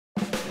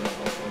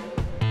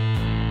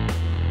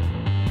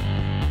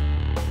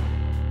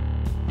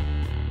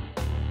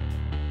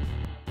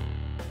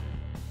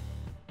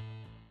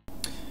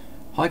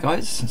Hi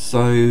guys, so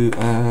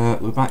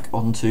we're back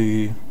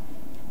onto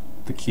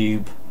the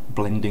cube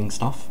blending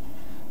stuff.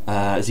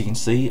 As you can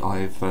see,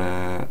 I've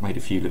made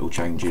a few little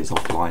changes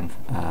offline.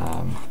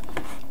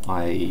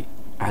 I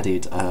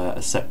added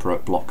a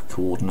separate block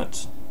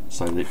coordinate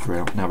so that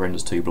it now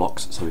renders two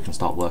blocks, so we can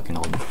start working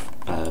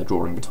on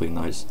drawing between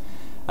those.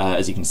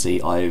 As you can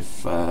see,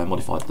 I've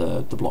modified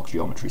the block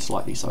geometry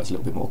slightly, so it's a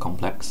little bit more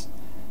complex.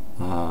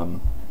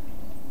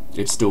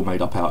 It's still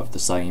made up out of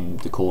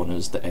the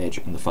corners, the edge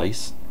and the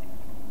face.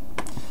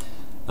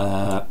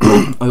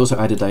 I also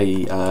added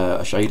a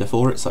shader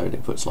for it, so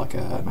it puts like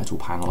a metal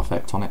panel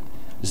effect on it.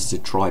 This is a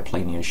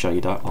triplanar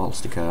shader. I'll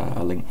stick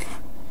a link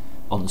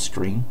on the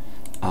screen,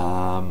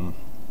 and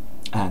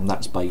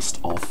that's based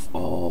off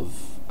of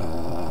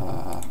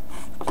let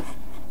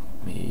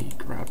me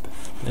grab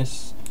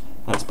this.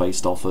 That's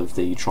based off of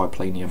the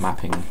triplanar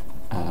mapping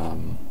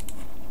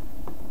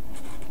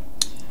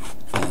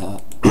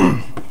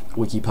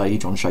wiki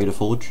page on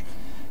ShaderForge.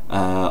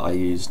 I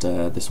used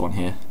this one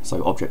here,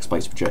 so object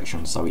space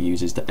projection, so it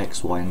uses the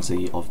X, Y and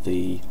Z of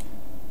the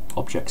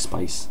object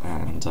space,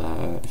 and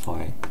if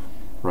I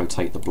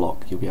rotate the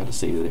block you'll be able to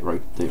see that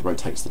it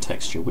rotates the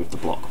texture with the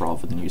block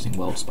rather than using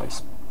world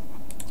space.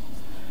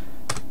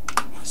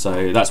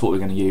 So that's what we're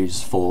going to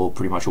use for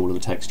pretty much all of the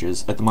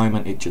textures. At the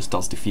moment it just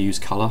does diffuse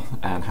colour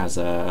and has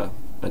a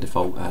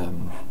default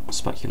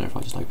specular. If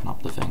I just open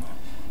up the thing,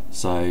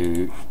 so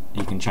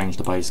you can change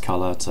the base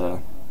colour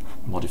to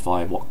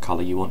modify what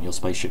colour you want your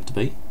spaceship to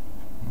be.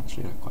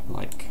 Actually, I quite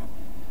like.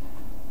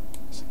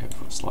 Let's go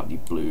for a slightly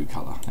blue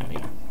colour. There we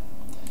go.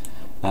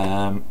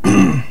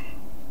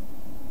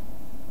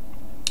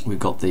 We've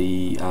got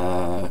the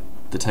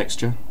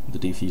texture, the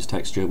diffuse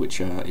texture, which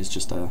is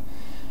just a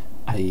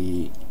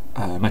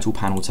metal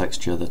panel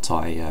texture that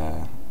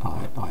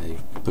I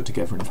put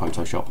together in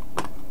Photoshop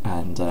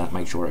and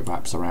make sure it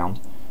wraps around.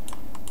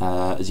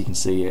 As you can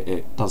see,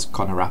 it does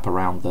kind of wrap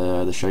around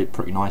the shape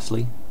pretty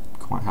nicely.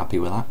 Quite happy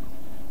with that.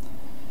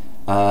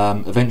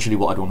 Eventually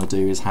what I'd want to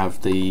do is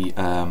have the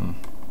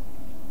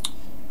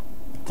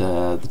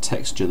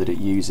texture that it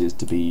uses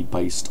to be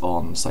based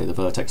on, say, the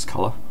vertex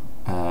colour,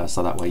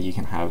 so that way you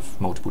can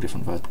have multiple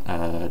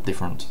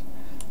different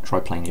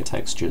triplanar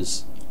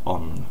textures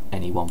on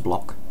any one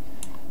block.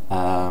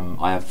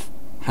 I have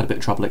had a bit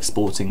of trouble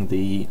exporting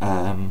the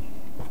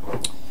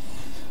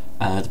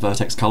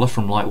vertex colour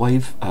from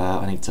Lightwave.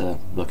 I need to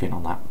look in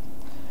on that.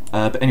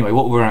 But anyway,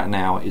 what we're at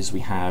now is we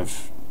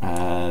have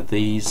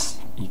these.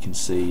 You can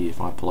see if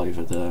I pull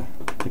over the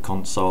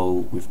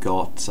console, we've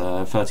got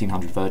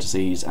 1300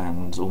 vertices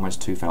and almost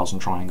 2000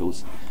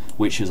 triangles,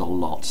 which is a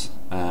lot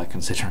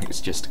considering it's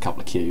just a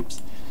couple of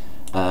cubes.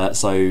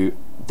 So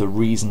the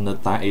reason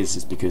that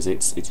is because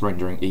it's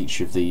rendering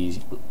each of the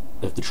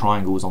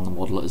triangles on the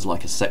model as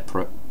like a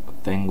separate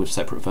thing with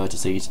separate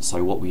vertices.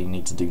 So what we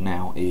need to do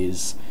now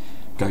is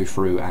go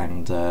through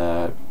and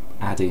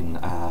add in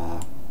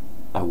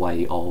a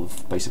way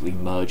of basically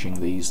merging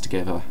these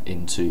together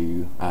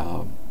into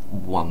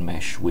one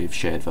mesh with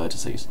shared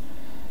vertices.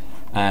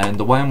 And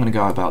the way I'm going to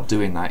go about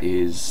doing that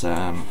is,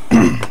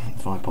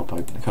 if I pop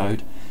open the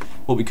code,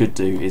 what we could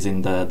do is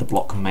in the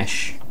block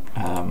mesh,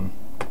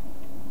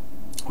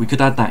 we could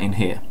add that in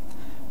here.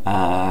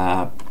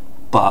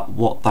 But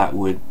what that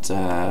would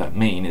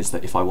mean is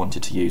that if I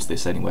wanted to use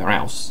this anywhere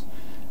else,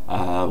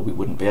 we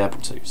wouldn't be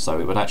able to.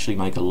 So it would actually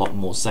make a lot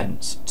more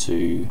sense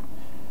to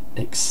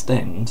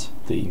extend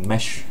the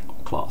mesh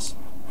class.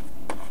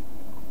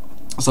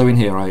 So in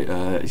here,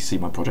 you see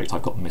my project,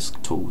 I've got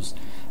MISC tools,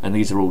 and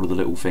these are all of the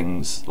little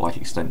things like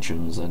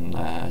extensions and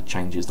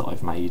changes that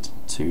I've made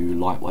to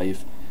Lightwave.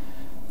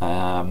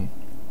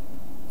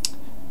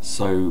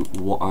 So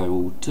what I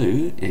will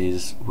do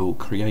is we'll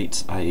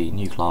create a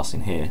new class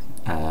in here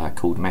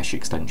called Mesh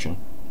Extension,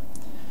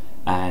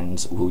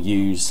 and we'll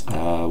use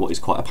what is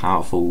quite a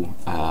powerful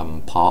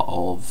part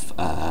of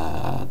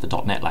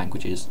the .NET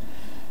languages,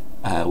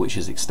 which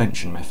is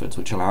extension methods,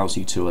 which allows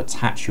you to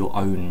attach your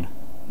own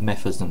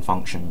methods and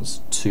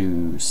functions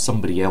to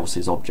somebody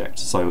else's object.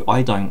 So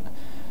I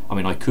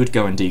could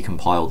go and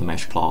decompile the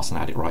mesh class and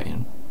add it right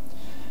in,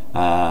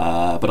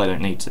 but I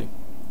don't need to.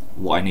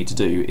 What I need to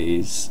do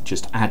is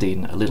just add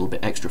in a little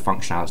bit extra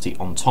functionality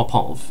on top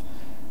of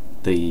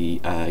the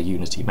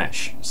Unity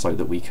mesh, so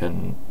that we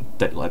can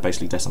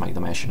basically decimate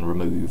the mesh and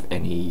remove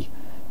any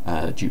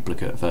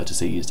duplicate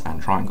vertices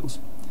and triangles.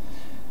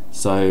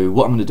 So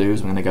what I'm going to do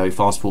is I'm going to go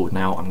fast forward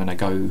now. I'm going to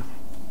go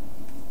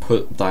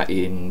put that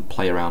in,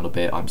 play around a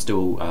bit. I'm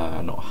still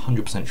not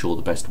 100% sure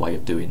the best way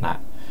of doing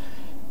that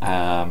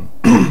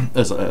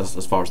as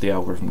far as the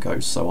algorithm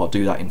goes, so I'll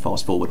do that in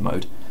fast forward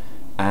mode,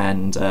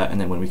 and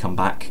then when we come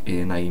back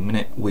in a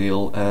minute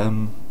we'll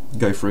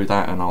go through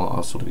that and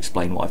I'll sort of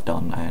explain what I've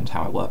done and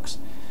how it works.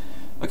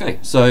 Okay,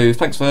 so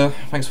thanks for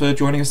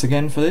joining us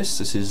again for this.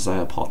 This is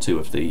part 2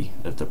 of the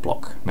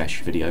block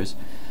mesh videos.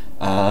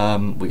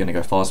 We're going to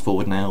go fast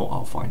forward now.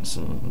 I'll find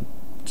some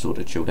sort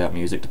of chilled out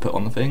music to put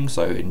on the thing,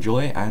 so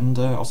enjoy, and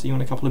I'll see you in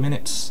a couple of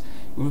minutes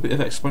with a bit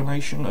of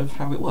explanation of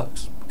how it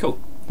works. Cool,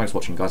 thanks for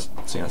watching guys,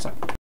 see you in a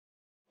sec.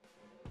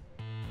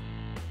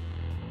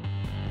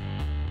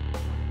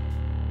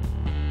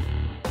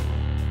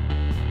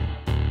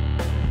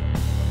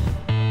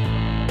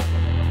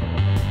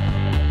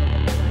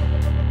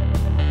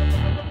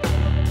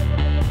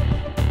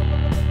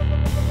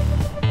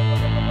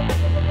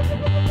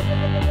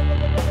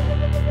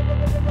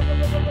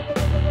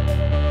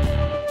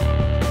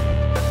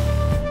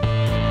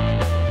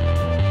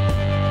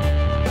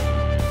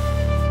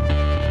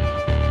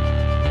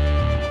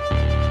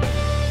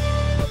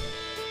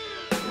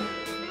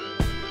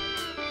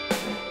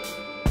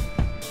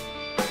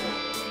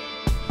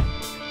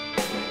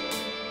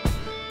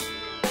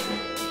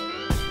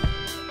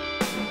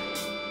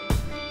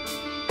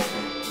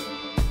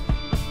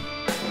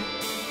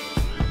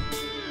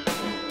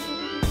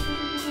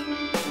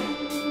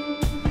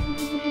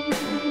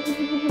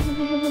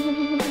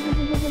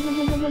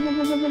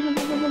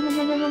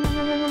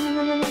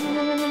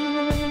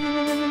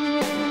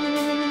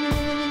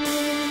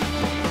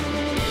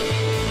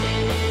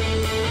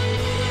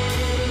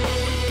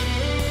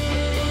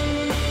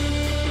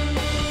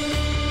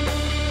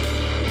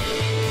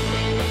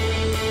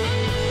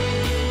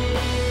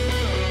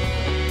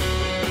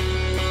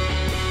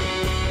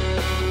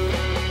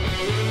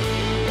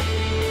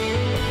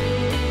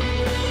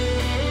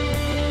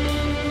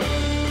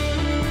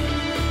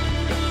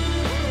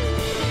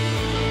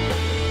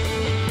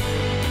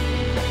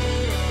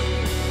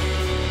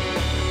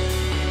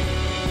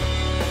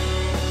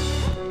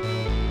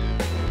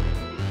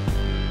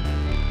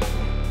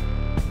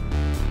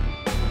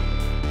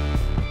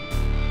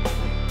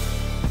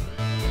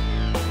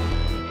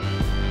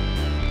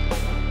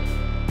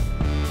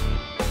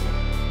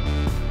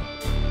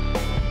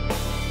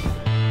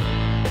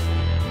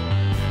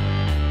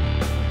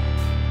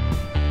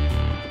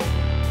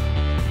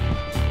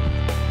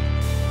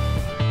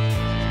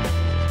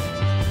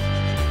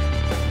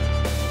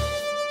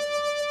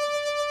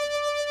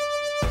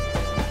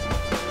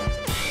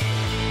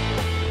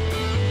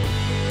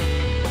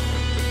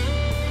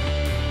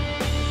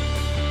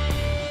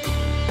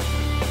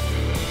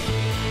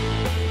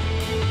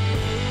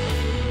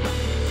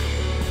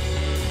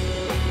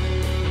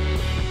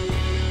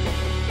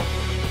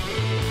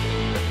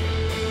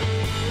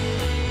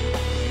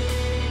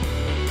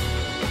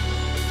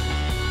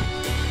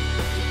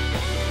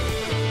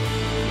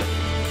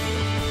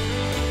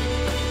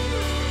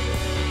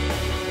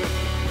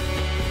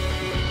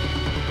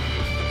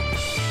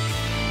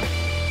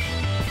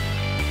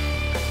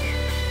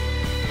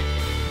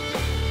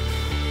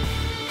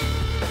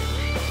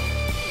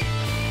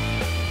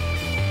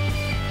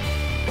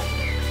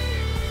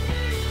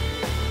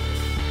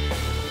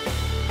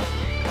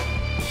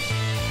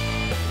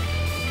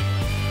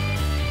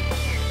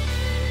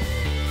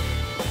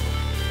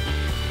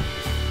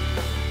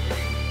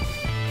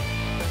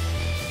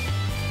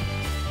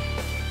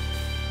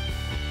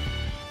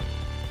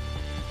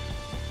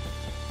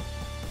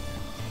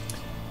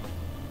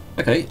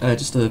 Okay,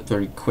 just a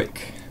very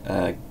quick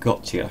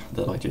gotcha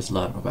that I just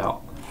learnt about.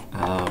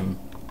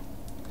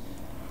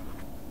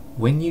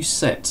 When you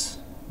set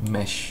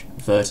mesh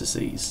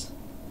vertices,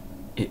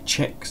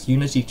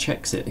 Unity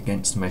checks it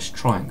against mesh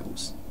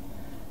triangles,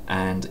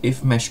 and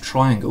if mesh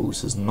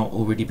triangles has not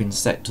already been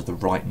set to the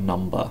right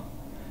number,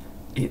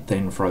 it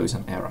then throws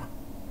an error.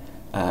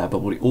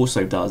 But what it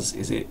also does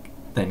is it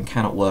then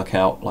cannot work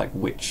out like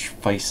which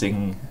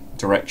facing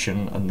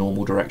direction and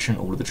normal direction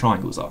all of the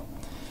triangles are.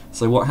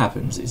 So what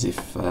happens is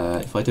if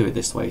I do it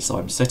this way, so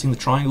I'm setting the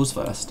triangles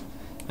first,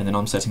 and then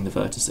I'm setting the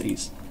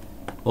vertices,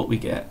 what we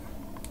get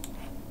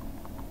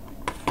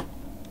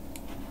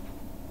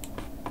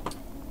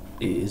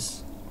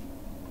is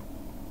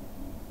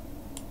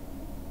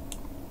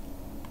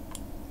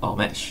our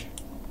mesh,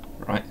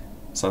 right?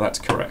 So that's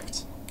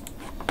correct.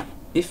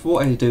 If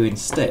what I do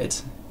instead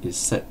is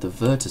set the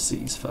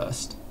vertices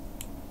first,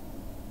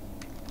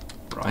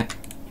 right,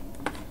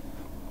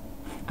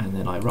 and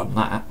then I run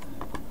that,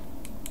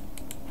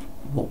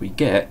 what we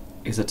get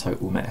is a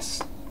total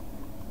mess.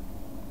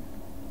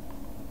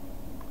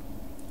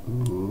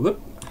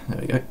 Whoop,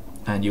 there we go.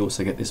 And you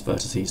also get this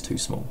vertices too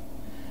small.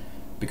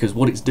 Because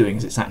what it's doing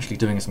is it's actually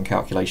doing some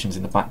calculations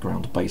in the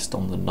background based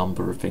on the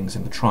number of things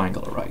in the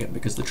triangle array. And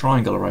because the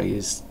triangle array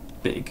is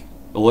big,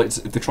 or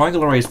the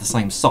triangle array is the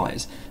same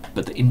size,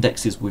 but the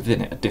indexes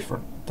within it are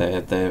different.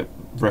 They're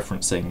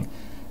referencing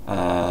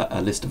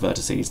a list of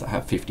vertices that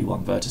have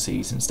 51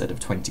 vertices instead of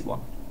 21.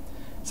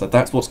 So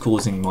that's what's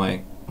causing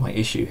my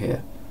issue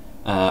here.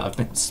 I've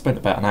spent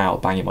about an hour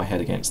banging my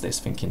head against this,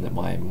 thinking that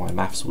my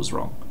maths was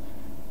wrong,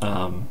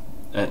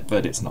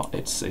 but it's not.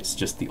 It's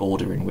just the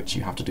order in which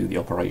you have to do the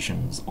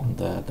operations on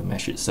the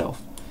mesh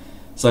itself.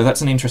 So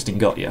that's an interesting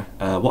gotcha.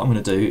 What I'm going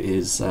to do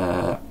is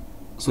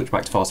switch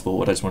back to fast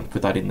forward. I just wanted to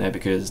put that in there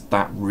because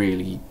that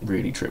really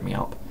tripped me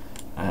up,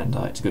 and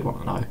it's a good one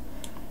to know.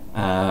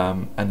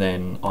 And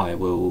then I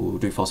will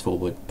do fast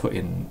forward, put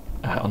in,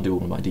 undo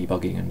all of my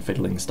debugging and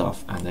fiddling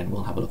stuff, and then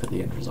we'll have a look at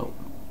the end result.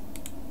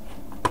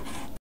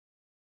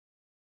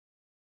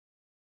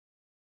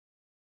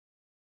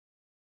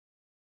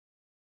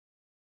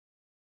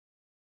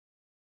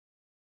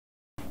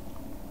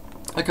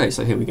 Okay,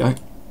 so here we go.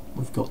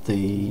 We've got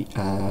the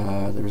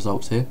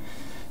results here.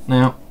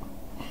 Now,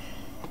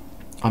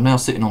 I'm now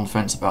sitting on the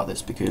fence about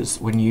this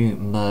because when you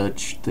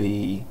merge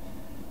the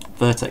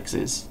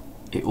vertexes,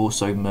 it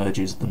also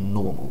merges the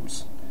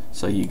normals.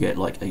 So you get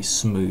like a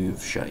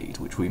smooth shade,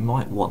 which we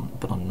might want,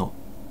 but I'm not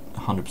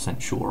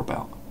 100% sure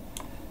about.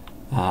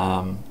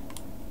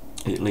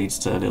 It leads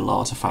to little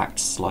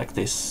artifacts like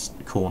this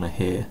corner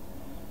here.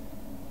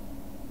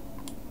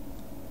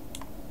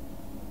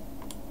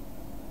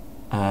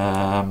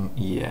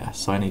 Yeah,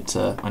 so I need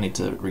to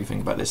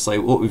rethink about this. So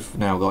what we've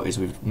now got is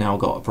we've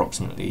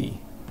approximately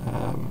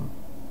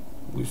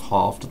we've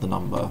halved the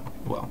number.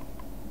 Well,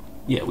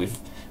 yeah, we've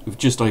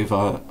just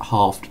over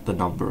halved the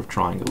number of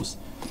triangles.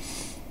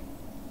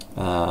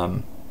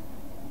 So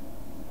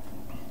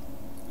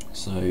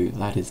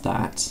that is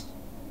that.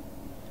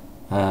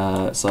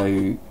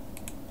 So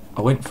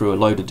I went through a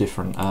load of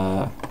different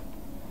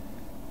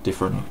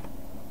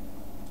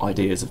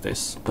ideas of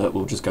this, but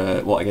we'll just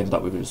go. What I ended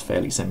up with was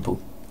fairly simple.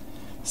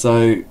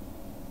 So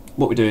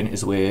what we're doing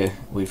is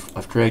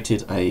I've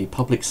created a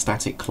public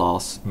static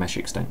class mesh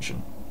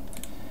extension.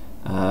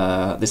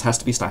 This has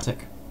to be static.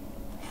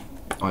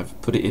 I've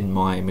put it in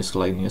my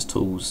miscellaneous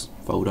tools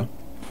folder.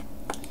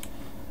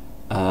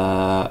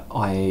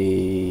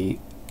 I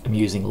am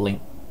using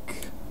link.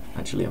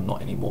 Actually, I'm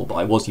not anymore, but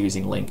I was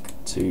using link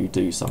to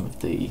do some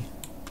of the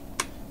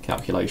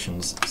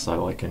calculations,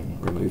 so I can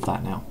remove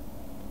that now.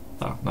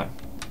 Oh, no.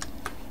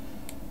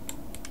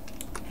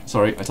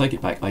 Sorry, I take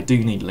it back. I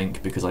do need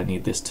link because I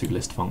need this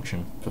toList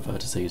function for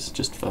vertices,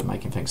 just for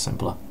making things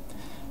simpler.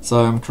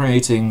 So I'm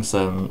creating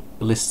some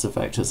lists of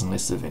vectors and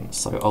lists of ints.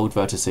 So old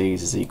vertices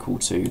is equal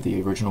to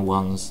the original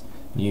ones.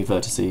 New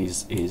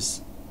vertices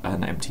is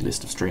an empty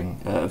list of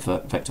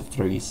vector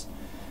 3s.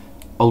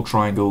 Old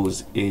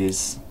triangles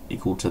is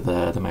equal to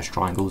the mesh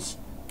triangles,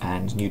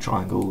 and new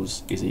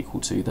triangles is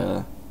equal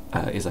to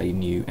is a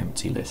new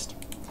empty list.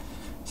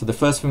 So the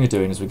first thing we're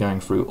doing is we're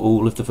going through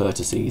all of the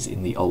vertices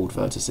in the old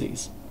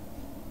vertices.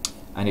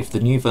 And if the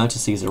new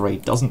vertices array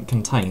doesn't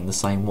contain the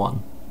same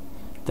one,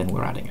 then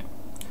we're adding it.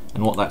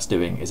 And what that's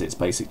doing is it's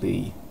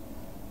basically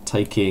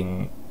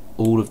taking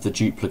all of the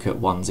duplicate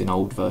ones in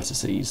old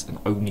vertices and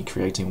only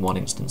creating one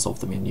instance of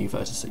them in new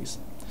vertices.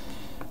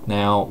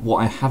 Now, what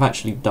I have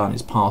actually done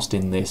is passed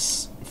in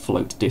this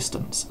float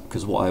distance,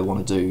 because what I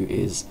want to do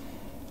is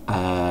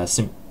I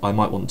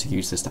might want to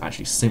use this to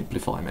actually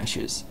simplify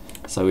meshes.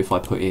 So if I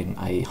put in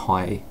a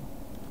high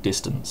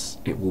distance,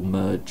 it will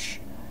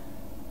merge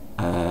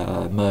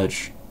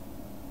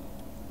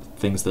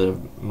things that are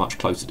much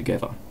closer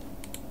together.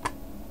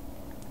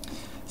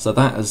 So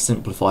that has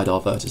simplified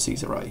our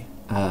vertices array.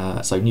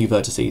 So new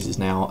vertices is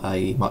now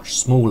a much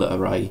smaller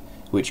array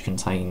which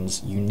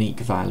contains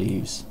unique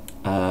values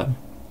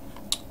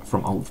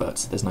from old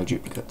verts. There's no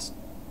duplicates.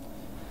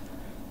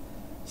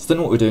 So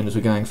then what we're doing is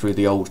we're going through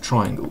the old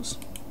triangles.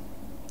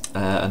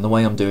 And the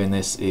way I'm doing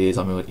this is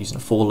I'm using a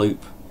for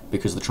loop.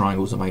 Because the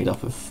triangles are made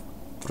up of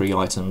 3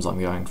 items, I'm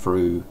going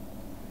through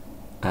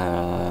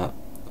 3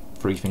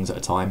 things at a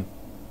time,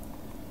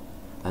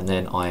 and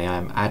then I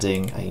am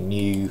adding a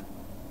new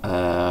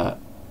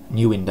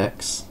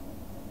index,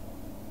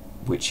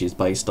 which is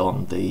based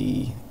on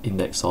the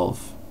index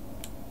of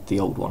the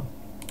old one.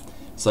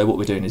 So what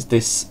we're doing is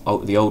this,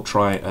 the old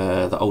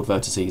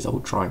vertices,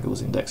 old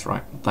triangles index,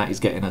 right? That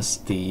is getting us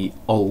the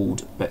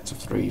old vector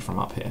 3 from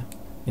up here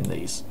in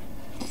these,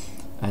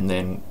 and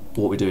then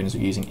what we're doing is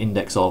we're using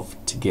index of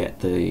to get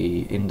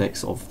the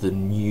index of the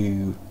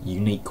new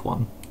unique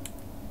one,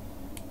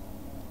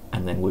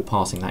 and then we're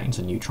passing that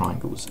into new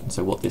triangles. And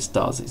so what this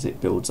does is it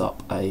builds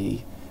up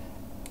a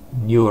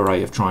new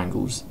array of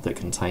triangles that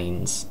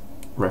contains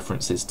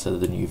references to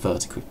the new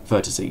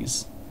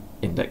vertices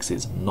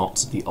indexes,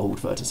 not the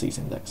old vertices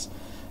index.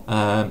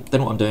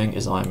 Then what I'm doing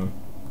is I'm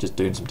just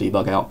doing some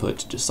debug output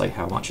to just say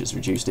how much it's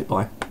reduced it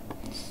by.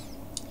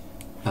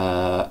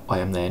 I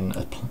am then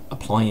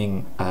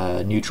applying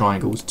new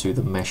triangles to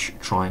the mesh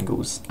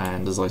triangles,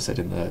 and as I said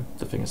in the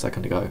thing a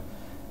second ago,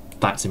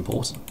 that's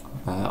important.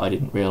 I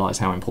didn't realise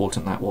how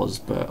important that was,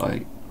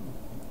 but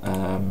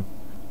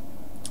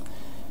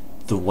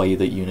the way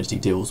that Unity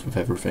deals with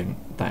everything,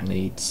 that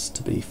needs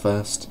to be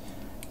first,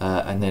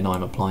 and then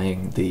I'm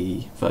applying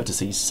the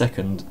vertices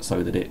second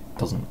so that it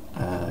doesn't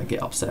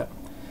get upset.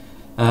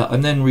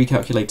 I'm then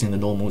recalculating the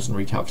normals and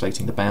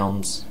recalculating the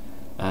bounds.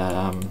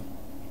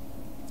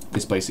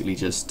 This basically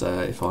just,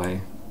 if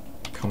I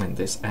comment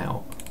this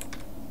out,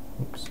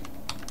 oops,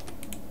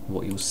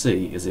 what you'll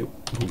see is it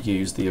will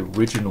use the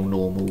original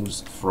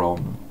normals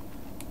from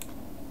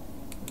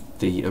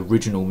the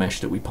original mesh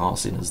that we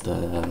pass in as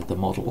the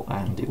model,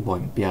 and it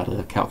won't be able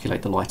to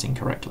calculate the lighting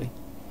correctly.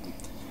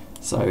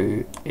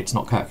 So it's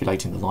not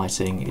calculating the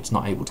lighting, it's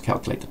not able to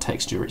calculate the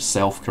texture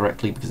itself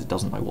correctly because it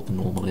doesn't know what the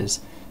normal is.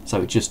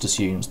 So it just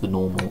assumes the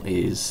normal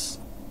is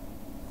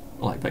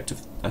like vector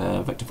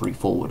 3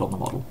 forward on the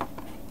model.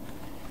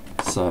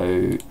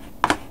 So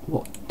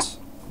what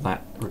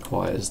that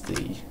requires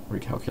the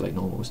recalculate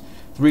normals.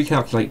 The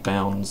recalculate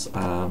bounds,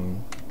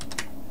 I'm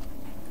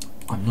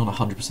not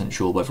 100%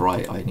 sure whether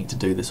I need to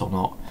do this or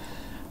not.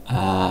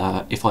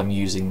 If I'm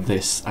using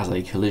this as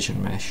a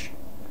collision mesh,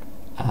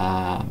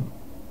 I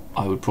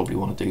would probably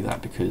want to do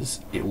that because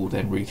it will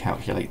then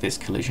recalculate this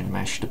collision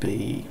mesh to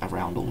be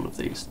around all of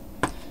these.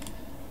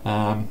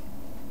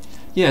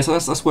 Yeah, so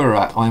that's where we're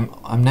at.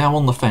 I'm now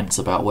on the fence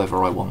about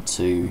whether I want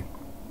to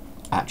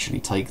actually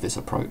take this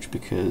approach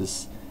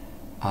because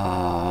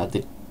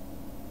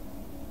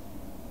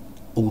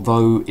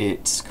although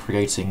it's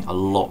creating a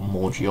lot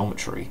more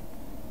geometry,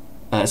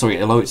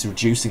 although it's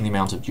reducing the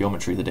amount of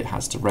geometry that it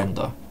has to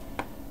render,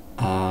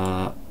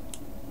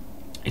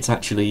 it's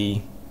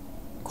actually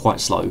quite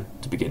slow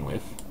to begin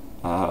with.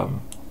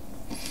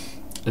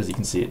 As you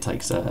can see, it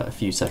takes a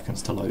few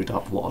seconds to load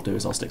up. What I'll do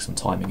is I'll stick some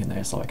timing in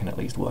there so I can at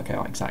least work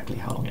out exactly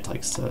how long it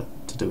takes to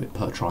do it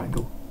per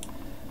triangle.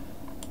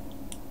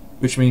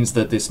 Which means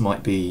that this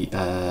might be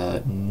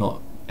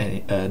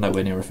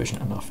nowhere near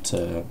efficient enough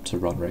to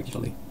run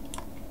regularly.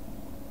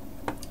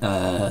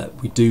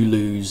 We do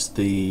lose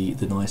the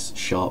nice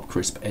sharp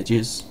crisp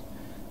edges,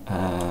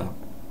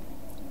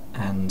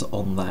 and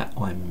on that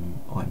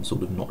I'm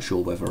sort of not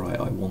sure whether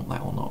I want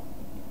that or not.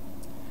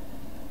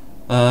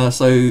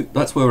 So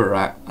that's where we're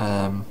at.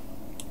 I'm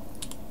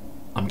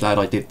glad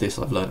I did this.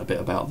 I've learned a bit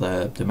about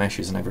the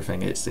meshes and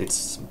everything.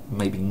 It's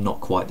maybe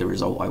not quite the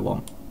result I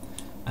want.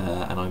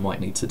 And I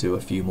might need to do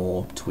a few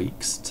more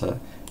tweaks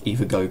to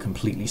either go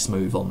completely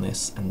smooth on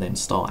this and then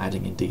start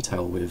adding in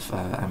detail with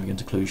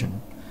ambient occlusion,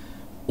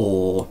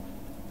 or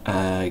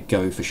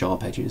go for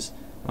sharp edges.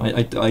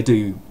 I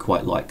do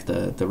quite like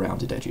the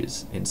rounded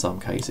edges in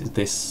some cases.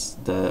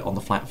 On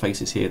the flat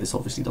faces here, this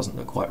obviously doesn't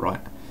look quite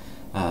right,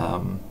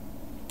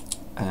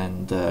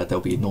 and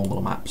there'll be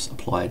normal maps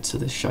applied to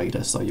this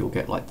shader, so you'll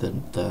get like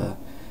the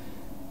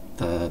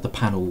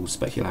panel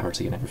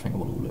specularity and everything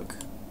will all look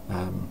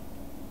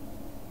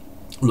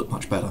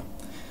much better.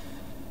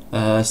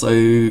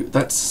 So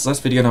that's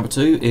video number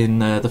 2. In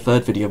the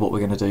third video, what we're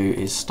going to do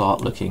is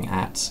start looking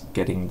at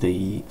getting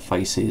the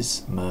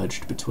faces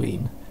merged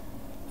between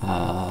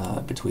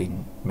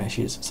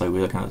meshes. So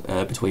we're looking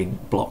at between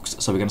blocks.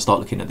 So we're going to start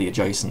looking at the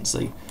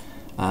adjacency.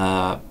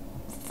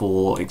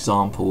 For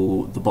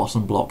example, the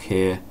bottom block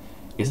here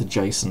is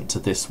adjacent to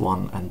this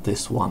one and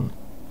this one,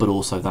 but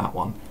also that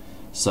one.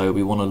 So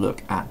we want to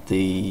look at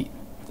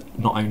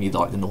not only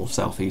like the north,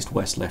 south, east,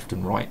 west, left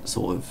and right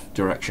sort of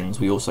directions,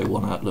 we also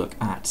want to look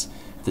at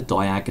the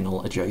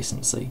diagonal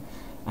adjacency.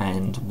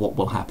 And what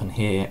will happen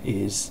here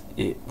is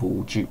it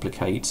will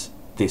duplicate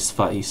this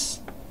face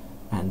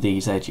and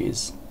these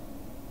edges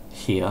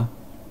here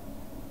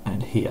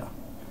and here.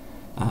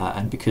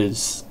 And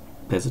because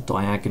there's a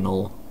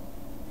diagonal,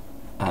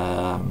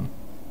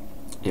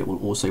 it will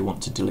also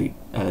want to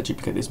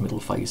duplicate this middle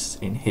face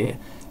in here.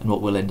 And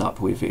what we'll end up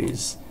with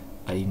is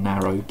a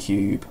narrow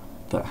cube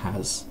that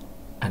has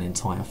an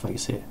entire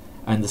face here,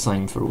 and the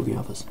same for all the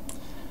others.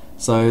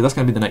 So that's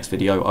going to be the next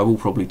video. I will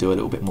probably do a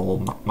little bit more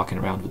mucking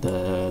around with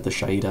the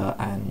shader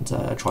and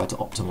try to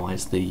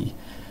optimize the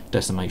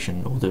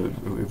decimation or the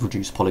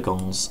reduced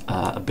polygons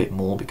a bit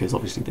more, because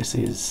obviously this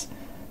is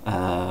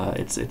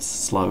it's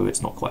slow,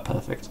 it's not quite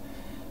perfect.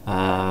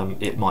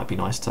 It might be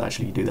nice to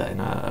actually do that in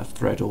a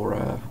thread or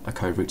a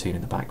code routine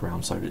in the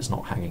background, so it's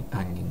not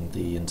hanging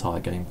the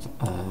entire game,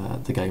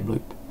 the game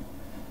loop.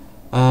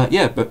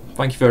 Yeah, but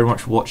thank you very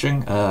much for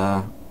watching.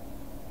 A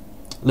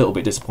little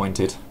bit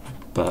disappointed,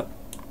 but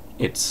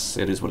it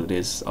is what it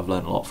is. I've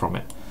learned a lot from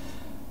it,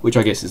 which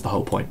I guess is the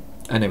whole point.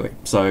 Anyway,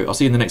 so I'll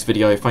see you in the next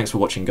video. Thanks for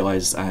watching,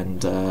 guys,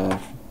 and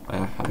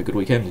have a good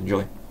weekend.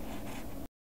 Enjoy.